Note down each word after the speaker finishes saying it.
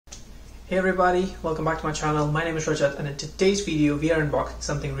Hey everybody, welcome back to my channel. My name is Rajat and in today's video we are unboxing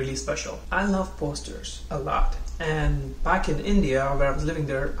something really special. I love posters a lot, and back in India where I was living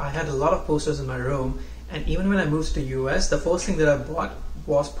there, I had a lot of posters in my room, and even when I moved to the US, the first thing that I bought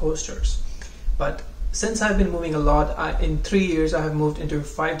was posters. But since I've been moving a lot, in 3 years I have moved into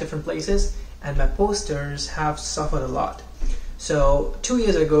 5 different places and my posters have suffered a lot. So 2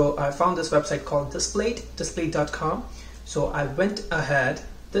 years ago I found this website called Displate, displate.com. So I went ahead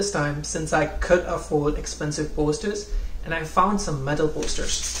this time, since I could afford expensive posters, and I found some metal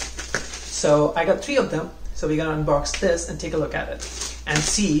posters. So I got 3 of them, so we're gonna unbox this and take a look at it and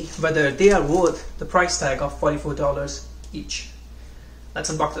see whether they are worth the price tag of $44 each. Let's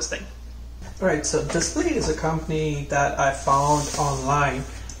unbox this thing. Alright, so Displate is a company that I found online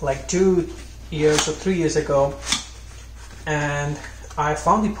like 2 years or 3 years ago, and I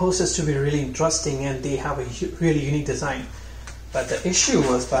found the posters to be really interesting and they have a really unique design. But the issue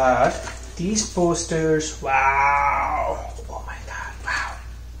was that these posters, wow, oh my god, wow.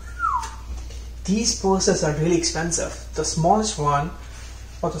 These posters are really expensive. The smallest one,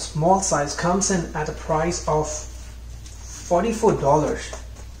 or the small size, comes in at a price of $44.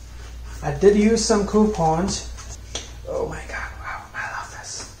 I did use some coupons. Oh my god, wow, I love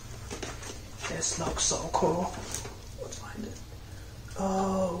this. This looks so cool. Let's find it.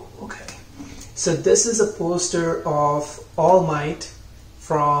 Oh, okay. So this is a poster of All Might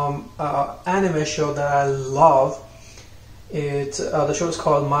from an anime show that I love. The show is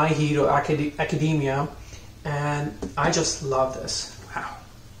called My Hero Academia, and I just love this. Wow,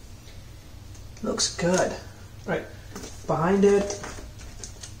 looks good. Right behind it.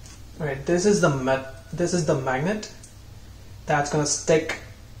 Right, this is the magnet that's gonna stick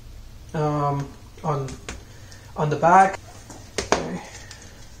on the back.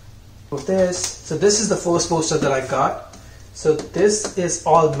 So this is the first poster that I got. So this is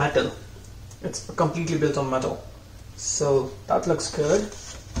all metal. It's completely built on metal. So that looks good.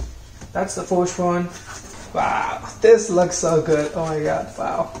 That's the first one. Wow, this looks so good. Oh my god,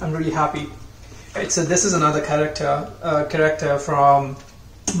 wow, I'm really happy. Right, so this is another character from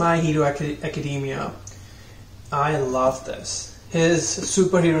My Hero Academia. I love this. His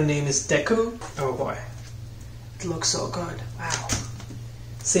superhero name is Deku. Oh boy, it looks so good. Wow.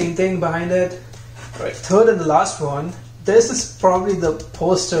 Same thing behind it. Right, third and the last one. This is probably the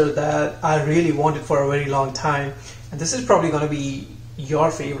poster that I really wanted for a very long time, and this is probably going to be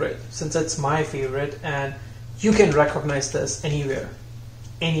your favorite since it's my favorite, and you can recognize this anywhere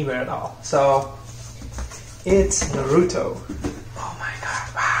at all. So it's Naruto. Oh my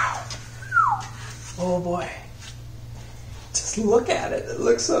god, wow. Oh boy, just look at it. It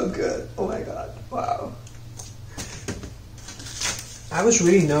looks so good. Oh my god, wow. I was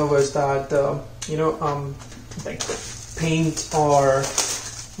really nervous that like paint or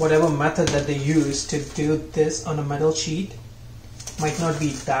whatever method that they use to do this on a metal sheet might not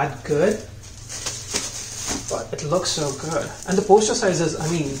be that good, but it looks so good. And the poster sizes, I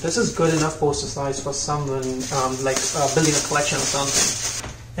mean, this is good enough poster size for someone building a collection or something.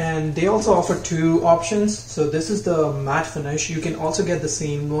 And they also offer 2 options. So this is the matte finish. You can also get the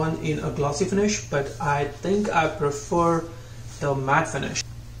same one in a glossy finish, but I think I prefer the matte finish.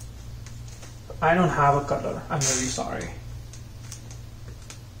 I don't have a color. I'm really sorry.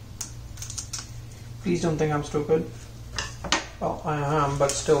 Please don't think I'm stupid. Well, I am, but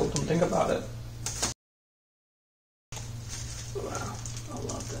still, don't think about it. Wow, I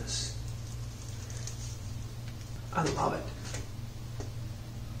love this. I love it.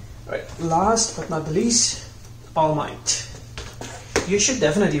 Alright, last but not the least, All Might. You should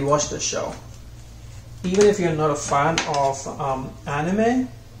definitely watch this show. Even if you're not a fan of anime,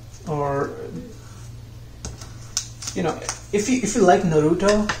 or if you like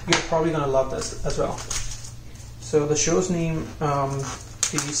Naruto, you're probably gonna love this as well. So the show's name,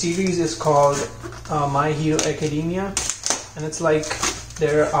 the series is called My Hero Academia, and it's like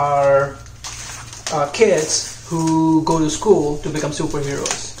there are kids who go to school to become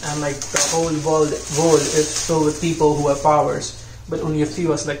superheroes, and like the whole world is filled with people who have powers, but only a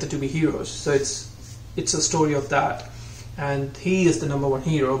few are selected to be heroes. So it's a story of that, and he is the #1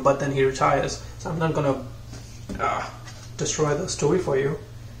 hero, but then he retires. So I'm not gonna destroy the story for you,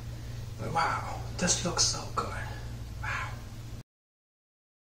 but wow, this looks so good. Wow.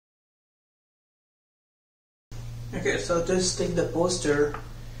 Okay, so just take the poster.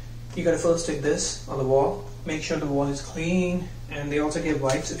 You gotta first stick this on the wall. Make sure the wall is clean, and they also give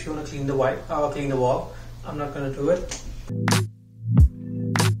wipes if you want to clean the wall. I'm not gonna do it.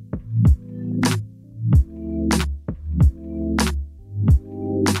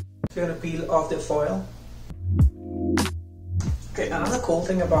 You're gonna peel off the foil. Okay, another cool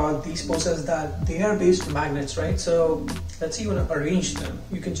thing about these posters is that they are based on magnets, right? So let's even arrange them.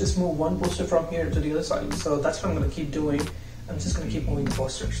 You can just move one poster from here to the other side. So that's what I'm going to keep doing. I'm just going to keep moving the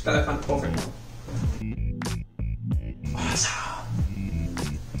posters. That I found perfect. Awesome.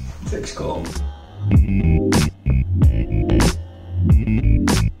 Looks cool.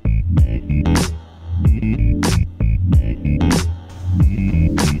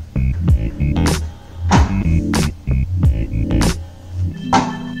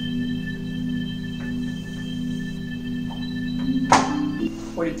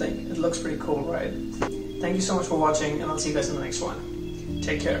 What do you think? It looks pretty cool, right? Thank you so much for watching, and I'll see you guys in the next one.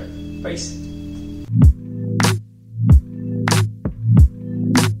 Take care. Peace.